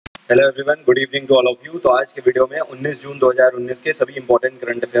Hello everyone, good evening to all of you. तो आज के वीडियो में 19 जून 2019 के सभी इंपॉर्टेंट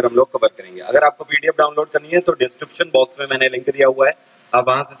करंट अफेयर हम लोग कवर करेंगे। अगर आपको पीडीएफ डाउनलोड करनी है तो डिस्क्रिप्शन बॉक्स में मैंने लिंक दिया हुआ है, आप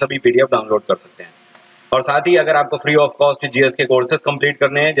वहां से सभी पीडीएफ डाउनलोड कर सकते हैं। और साथ ही अगर आपको फ्री ऑफ कॉस्ट जीएस के कोर्सेज कंप्लीट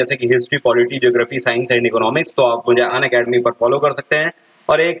करने हैं जैसे कि history, polity, geography, science and economics, तो आप मुझे अनअकैडमी पर फॉलो कर सकते हैं।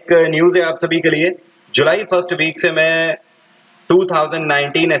 और एक न्यूज है आप सभी के लिए, जुलाई फर्स्ट वीक से मैं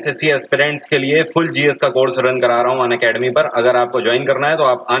 2019 एसएससी एस्पिरेंट्स के लिए फुल जीएस का कोर्स रन करा रहा हूं अनअकैडमी पर। अगर आपको ज्वाइन करना है तो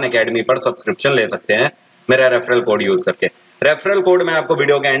आप अनअकैडमी पर सब्सक्रिप्शन ले सकते हैं मेरा रेफरल कोड यूज करके। रेफरल कोड मैं आपको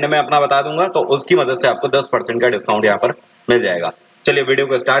वीडियो के एंड में अपना बता दूंगा, तो उसकी मदद से आपको 10% का डिस्काउंट यहाँ पर मिल जाएगा। चलिए वीडियो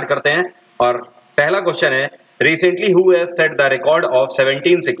को स्टार्ट करते हैं। और पहला क्वेश्चन है, recently who has set the record of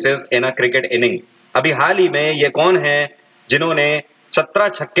 17 sixes in a cricket inning. अभी हाल ही में ये कौन है जिन्होंने 17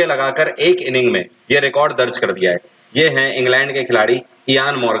 छक्के लगाकर एक इनिंग में ये रिकॉर्ड दर्ज कर दिया है। ये हैं इंग्लैंड के खिलाड़ी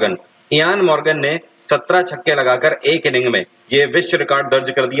इयान मॉर्गन। इयान मॉर्गन ने 17 छक्के लगाकर एक इनिंग में ये विश्व रिकॉर्ड दर्ज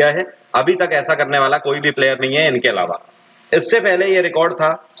कर दिया है। अभी तक ऐसा करने वाला कोई भी प्लेयर नहीं है इनके अलावा। इससे पहले ये रिकॉर्ड था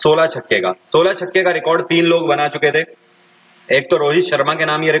 16 छक्के का। 16 छक्के का रिकॉर्ड 3 लोग बना चुके थे। एक तो रोहित शर्मा के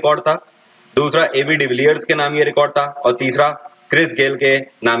नाम ये रिकॉर्ड था, दूसरा एबी डिविलियर्स के नाम ये रिकॉर्ड था, और तीसरा क्रिस गेल के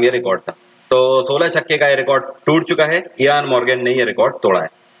नाम ये रिकॉर्ड था। तो 16 छक्के का ये रिकॉर्ड टूट चुका है, इयान मॉर्गन ने ये रिकॉर्ड तोड़ा है।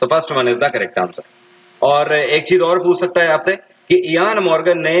 तो first one is the correct answer. और एक चीज और पूछ सकता है आपसे कि इयान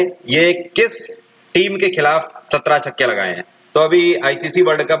मॉर्गन ने ये किस टीम के खिलाफ 17 छक्के लगाए हैं। तो अभी आईसीसी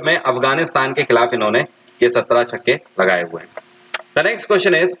वर्ल्ड कप में अफगानिस्तान के खिलाफ इन्होंने ये 17 छक्के लगाए हुए हैं। The next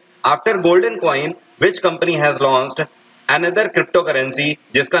question is, after golden coin which company has launched another crypto currency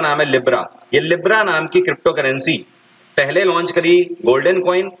जिसका नाम है लिब्रा। ये लिब्रा नाम की क्रिप्टो करेंसी पहले लॉन्च करी गोल्डन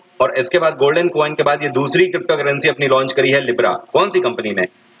कॉइन, और इसके बाद गोल्डन कॉइन के बाद ये दूसरी क्रिप्टो करेंसी अपनी लॉन्च करी है लिब्रा। कौन सी कंपनी ने?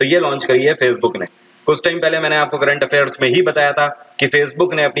 तो ये लॉन्च करी है फेसबुक ने। कुछ टाइम पहले मैंने आपको करंट अफेयर्स में ही बताया था कि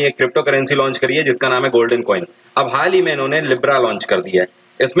फेसबुक ने अपनी एक क्रिप्टो करेंसी लॉन्च करी है जिसका नाम है गोल्डन कॉइन। अब हाल ही में इन्होंने लिब्रा लॉन्च कर दिया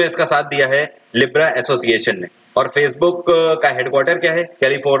है। इसमें इसका साथ दिया है लिब्रा एसोसिएशन ने। और फेसबुक का हेडक्वार्टर क्या है?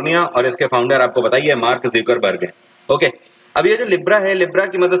 कैलिफोर्निया, और इसके फाउंडर आपको बताइए मार्क जुकरबर्ग है। ओके, अब ये जो लिब्रा है, लिब्रा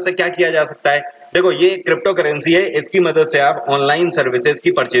की मदद से क्या किया जा सकता है? देखो, ये क्रिप्टो करेंसी है, इसकी मदद से आप ऑनलाइन सर्विसेज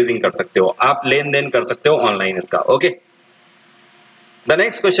की परचेजिंग कर सकते हो, आप लेन देन कर सकते हो ऑनलाइन इसका। Okay, the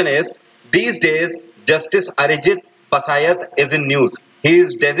next question is, these days justice Arijit Pasayat is in news, he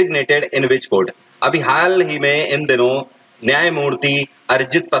is designated in which court. अभी हाल ही में इन दिनों न्यायमूर्ति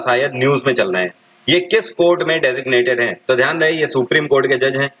अरिजित पसायत न्यूज में चल रहे हैं। ये किस कोर्ट में डेजिग्नेटेड हैं? तो ध्यान रहे, ये सुप्रीम कोर्ट के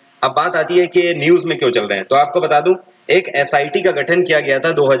जज हैं। अब बात आती है कि ये न्यूज में क्यों चल रहे हैं, तो आपको बता दूं, एक एसआईटी का गठन किया गया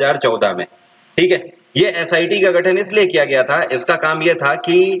था 2014 में। ठीक है, ये एसआईटी का गठन इसलिए किया गया था, इसका काम यह था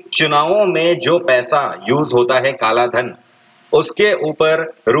कि चुनावों में जो पैसा यूज होता है, काला धन, उसके ऊपर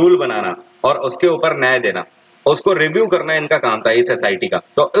रूल बनाना और उसके ऊपर न्याय देना, उसको रिव्यू करना इनका काम था इस एसआईटी का।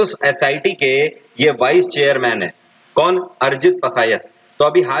 तो उस एसआईटी के ये वाइस चेयरमैन है। कौन? अरिजित पसायत। तो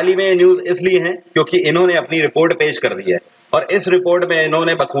अभी हाल ही में न्यूज इसलिए है क्योंकि इन्होंने अपनी रिपोर्ट पेश कर दी है, और इस रिपोर्ट में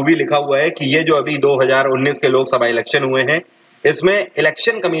इन्होंने बखूबी लिखा हुआ है कि ये जो अभी 2019 के लोकसभा इलेक्शन हुए हैं, इसमें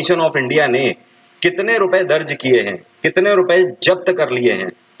इलेक्शन कमीशन ऑफ इंडिया ने कितने रुपए दर्ज किए हैं, कितने रुपए जब्त कर लिए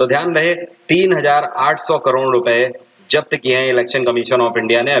हैं। तो ध्यान रहे, 3,800 करोड़ रुपए जब्त किए हैं इलेक्शन कमीशन ऑफ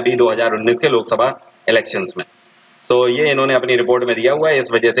इंडिया ने अभी 2019 के लोकसभा इलेक्शंस में। तो ये इन्होंने अपनी रिपोर्ट में दिया हुआ है,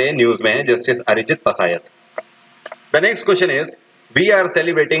 इस वजह से न्यूज में है justice Arijit Pasayat. The next question is, we are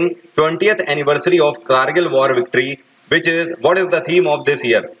celebrating 20th anniversary of Kargil war victory, which is what is the theme of this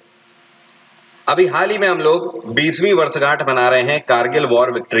year. अभी हाल ही में हम लोग 20वीं वर्षगांठ मना रहे हैं कारगिल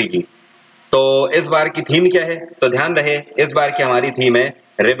वॉर विक्ट्री की। तो इस बार की थीम क्या है? तो ध्यान रहे, इस बार की हमारी थीम है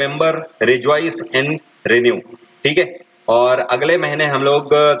रिमेंबर, रिजॉइस एंड रिन्यू। ठीक है, और अगले महीने हम लोग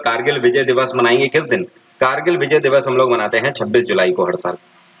कारगिल विजय दिवस मनाएंगे। किस दिन? कारगिल विजय दिवस हम लोग मनाते हैं 26 जुलाई को हर साल।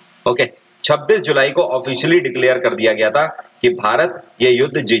 ओके, 26 जुलाई को ऑफिशियली डिक्लेयर कर दिया गया था कि भारत ये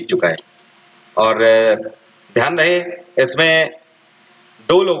युद्ध जीत चुका है। और ध्यान रहे, इसमें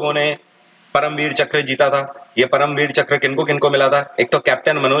 2 लोगों ने परमवीर चक्र जीता था। ये परमवीर चक्र किनको किनको मिला था? एक तो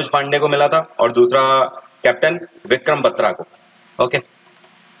कैप्टन मनोज पांडे को मिला था, और दूसरा कैप्टन विक्रम बत्रा को। Okay,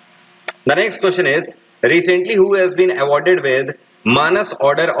 the next question is, recently who has been awarded with Manas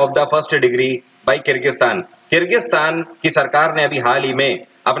order of the first degree by Kyrgyzstan. Kyrgyzstan की सरकार ने अभी हाल ही में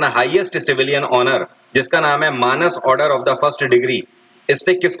अपना हाईएस्ट सिविलियन ऑनर, जिसका नाम है मानस order of the first degree,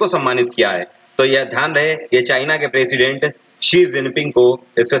 इससे किसको सम्मानित किया है? तो यह ध्यान रहे, ये चाइना के प्रेसिडेंट शी जिनपिंग को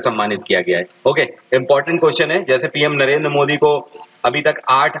इससे सम्मानित किया गया है। ओके, इंपॉर्टेंट क्वेश्चन है। जैसे पीएम नरेंद्र मोदी को अभी तक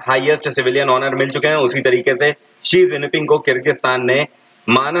 8 हाईएस्ट सिविलियन ऑनर मिल चुके हैं, उसी तरीके से शी जिनपिंग को किर्गिस्तान ने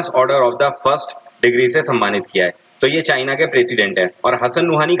मानस order of the first degree से सम्मानित किया है। तो ये चाइना के प्रेसिडेंट है। और हसन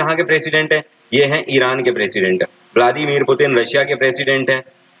रूहानी कहाँ के प्रेसिडेंट है? ये हैं ईरान के प्रेसिडेंट है। व्लादिमीर पुतिन रशिया के प्रेसिडेंट हैं,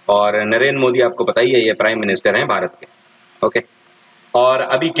 और नरेंद्र मोदी आपको पता ही है ये प्राइम मिनिस्टर हैं भारत के। ओके, और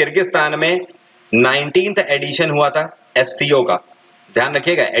अभी किर्गिस्तान में 19th एडिशन हुआ था एससीओ का। ध्यान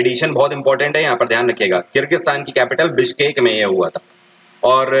रखिएगा, एडिशन बहुत इंपॉर्टेंट है, यहाँ पर ध्यान रखिएगा। किर्गिस्तान की कैपिटल बिश्केक में यह हुआ था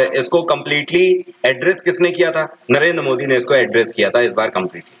और इसको कंप्लीटली एड्रेस किसने किया था? नरेंद्र मोदी ने इसको एड्रेस किया था इस बार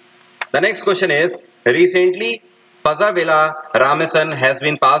completely. The next question is recently पजाविला रामेसन has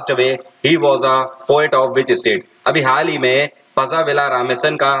been passed away, he was a poet of which state? अभी हाल ही में पजाविला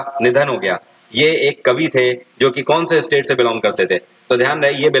रामेसन का निधन हो गया। ये एक कवि थे जो कि कौन से स्टेट से बिलोंग करते थे? तो ध्यान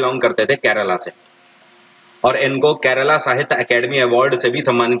रहे, ये बिलोंग करते थे केरला से और इनको केरला साहित्य अकेडमी अवार्ड से भी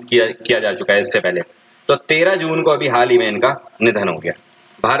सम्मानित किया जा चुका है इससे पहले। तो 13 जून को अभी हाल ही में इनका निधन हो गया।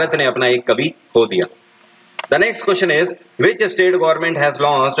 भारत ने अपना एक कवि खो दिया। The next question is, which state government has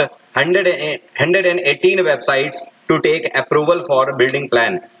launched 118 websites to take approval for building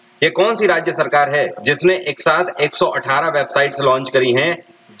plan? ये कौन सी राज्य सरकार है जिसने एक साथ 118 वेबसाइट्स लॉन्च करी हैं,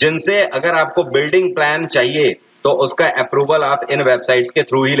 जिनसे अगर आपको बिल्डिंग प्लान चाहिए तो उसका अप्रूवल आप इन वेबसाइट्स के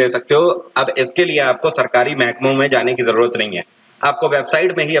थ्रू ही ले सकते हो। अब इसके लिए आपको सरकारी महकमों में जाने की जरूरत नहीं है, आपको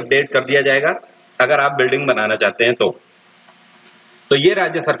वेबसाइट में ही अपडेट कर दिया जाएगा अगर आप बिल्डिंग बनाना चाहते हैं तो ये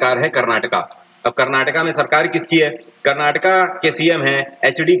राज्य सरकार है कर्नाटका। अब कर्नाटका में सरकार किसकी है? कर्नाटका के सीएम है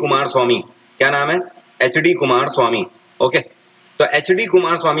एचडी कुमार स्वामी। क्या नाम है? एचडी कुमार स्वामी। ओके, तो एचडी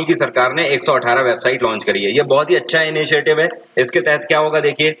कुमार स्वामी की सरकार ने 118 वेबसाइट लॉन्च करी है। ये बहुत ही अच्छा इनिशिएटिव है। इसके तहत क्या होगा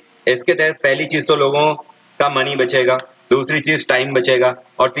देखिए, इसके तहत पहली चीज तो लोगों का मनी बचेगा, दूसरी चीज टाइम बचेगा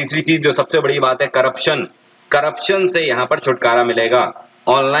और तीसरी चीज जो सबसे बड़ी बात है करप्शन से यहाँ पर छुटकारा मिलेगा।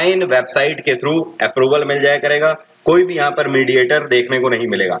 ऑनलाइन वेबसाइट के थ्रू अप्रूवल मिल जाया करेगा, कोई भी यहाँ पर मीडिएटर देखने को नहीं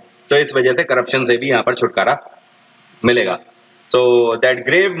मिलेगा, तो इस वजह से करप्शन से भी यहाँ पर छुटकारा मिलेगा। So that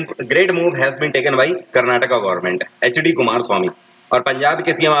great move has been taken by Karnataka government, HD Kumar स्वामी। और पंजाब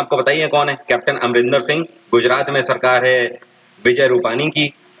के सीएम आपको बताइए कौन है? कैप्टन अमरिंदर सिंह। गुजरात में सरकार है विजय रूपानी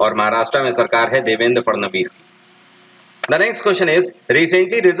की और महाराष्ट्र में सरकार है देवेंद्र फडणवीस की। The next question is,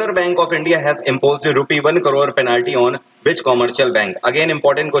 recently Reserve Bank of India has imposed ₹1 crore penalty on which commercial bank? Again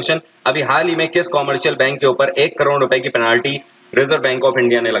important question, अभी हाल ही में किस कॉमर्शियल बैंक के ऊपर 1 करोड़ रुपए की penalty reserve bank of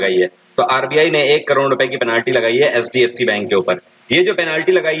India ने लगाई है? तो आरबीआई ने 1 करोड़ रुपए की पेनाल्टी लगाई है एचडीएफसी बैंक के ऊपर। ये जो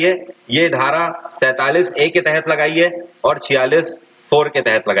पेनाल्टी लगाई है ये धारा 47A के तहत लगाई है और 46(4) के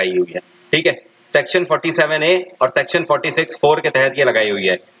तहत लगाई हुई है। ठीक है, सेक्शन 47A और सेक्शन 46(4) के तहत ये लगाई हुई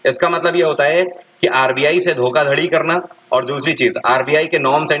है। इसका मतलब ये होता है कि आरबीआई से धोखाधड़ी करना और दूसरी चीज आरबीआई के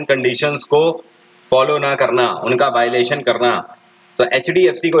नॉर्म्स एंड कंडीशंस को फॉलो ना करना, उनका वायलेशन करना। तो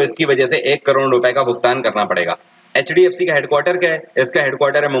एचडीएफसी को इसकी वजह से 1 करोड़ रुपए का भुगतान करना पड़ेगा। एचडीएफसी का हेडक्वार्टर क्या है? इसका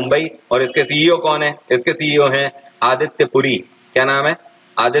हेडक्वार्टर है मुंबई और इसके सीईओ कौन है? इसके सीईओ हैं आदित्य पुरी। क्या नाम है?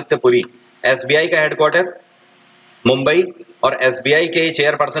 आदित्य पुरी। एसबीआई का हेडक्वार्टर मुंबई और एसबीआई के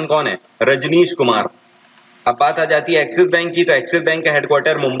चेयरपर्सन कौन है? रजनीश कुमार। अब बात आ जाती है एक्सिस बैंक की, तो एक्सिस बैंक का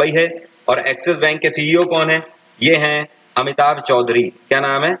हेडक्वार्टर मुंबई है और एक्सिस बैंक के सीईओ कौन है? ये हैं अमिताभ चौधरी। क्या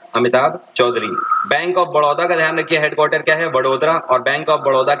नाम है? अमिताभ चौधरी। बैंक ऑफ बड़ौदा का ध्यान रखिए, हेडक्वार्टर क्या है? वडोदरा। और बैंक ऑफ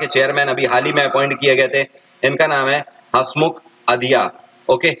बड़ौदा के चेयरमैन अभी हाल ही में अपॉइंट किए गए थे, इनका नाम है हसमुख अधिया।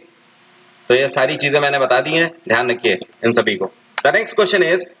 ओके, तो ये सारी चीजें मैंने बता दी हैं, ध्यान रखिए इन सभी को। The next question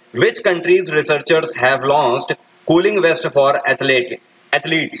is, which countries researchers have launched cooling waste for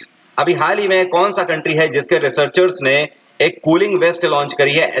athletes? अभी हाल ही में कौन सा कंट्री है जिसके रिसर्चर्स ने एक कूलिंग वेस्ट लॉन्च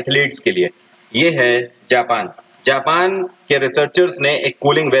करी है एथलीट्स के लिए? ये है जापान। जापान के रिसर्चर्स ने एक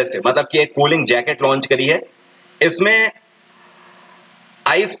कूलिंग वेस्ट मतलब कि एक कूलिंग जैकेट लॉन्च करी है। इसमें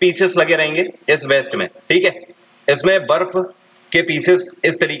आइस पीसेस लगे रहेंगे इस वेस्ट में। ठीक है, इसमें बर्फ के पीसेस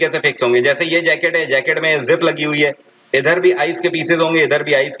इस तरीके से फिक्स होंगे। जैसे ये जैकेट है, जैकेट में जिप लगी हुई है, इधर भी आइस के पीसेस होंगे, इधर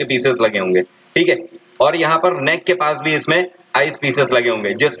भी आइस के पीसेस लगे होंगे। ठीक है, और यहाँ पर नेक के पास भी इसमें आइस पीसेस लगे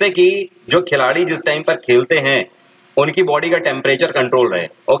होंगे, जिससे कि जो खिलाड़ी जिस टाइम पर खेलते हैं उनकी बॉडी का टेम्परेचर कंट्रोल रहे।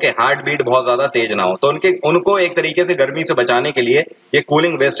 ओके, हार्ट बीट बहुत ज्यादा तेज ना हो, तो उनको एक तरीके से गर्मी से बचाने के लिए ये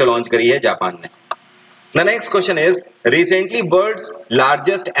कूलिंग वेस्ट लॉन्च करी है जापान ने। The next question is, recently world's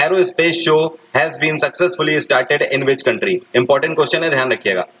largest aerospace show has been successfully started in which country? Important question है, ध्यान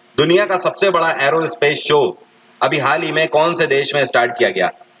रखिएगा। दुनिया का सबसे बड़ा एरोस्पेस शो अभी हाल ही में कौन से देश में स्टार्ट किया गया?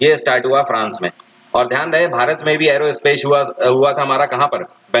 ये स्टार्ट हुआ फ्रांस में। और ध्यान रहे, भारत में भी एरोस्पेस हुआ था हमारा, कहां पर?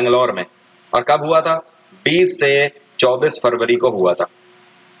 बेंगलोर में। और कब हुआ था? 20 से 24 फरवरी को हुआ था।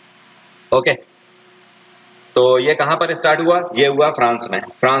 ओके, तो ये कहां पर स्टार्ट हुआ? ये हुआ फ्रांस में,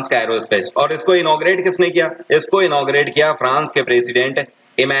 फ्रांस का एरोस्पेस। और इसको इनॉग्रेट किसने किया? इसको इनॉग्रेट किया फ्रांस के प्रेसिडेंट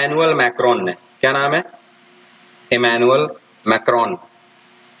इमैनुअल मैक्रोन ने। क्या नाम है? Emmanuel Macron.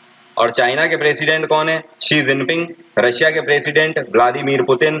 और चाइना के प्रेसिडेंट कौन है? Xi Jinping. रशिया के प्रेसिडेंट व्लादिमीर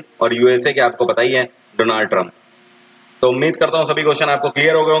पुतिन और यूएसए के आपको पता ही है डोनाल्ड ट्रंप। तो उम्मीद करता हूं सभी क्वेश्चन आपको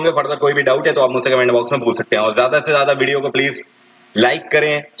क्लियर हो गए होंगे। फर्दर कोई भी डाउट है तो आप मुझसे कमेंट बॉक्स में पूछ सकते हैं। और ज्यादा से ज्यादा वीडियो को प्लीज लाइक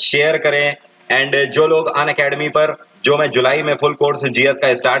करें, शेयर करें एंड जो लोग अनअकैडमी पर जो मैं जुलाई में फुल कोर्स जीएस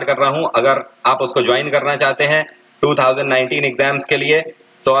का स्टार्ट कर रहा हूं। अगर आप उसको ज्वाइन करना चाहते हैं 2019 एग्जाम्स के लिए,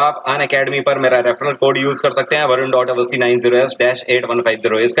 तो आप अन अकेडमी पर मेरा रेफरल कोड यूज कर सकते हैं,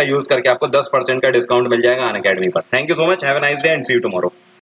 varun.awasthi90s-8150। इसका यूज करके आपको 10% का डिस्काउंट मिल जाएगा अन अकेडमी पर। Thank you so much, have a nice day and C you tomorrow.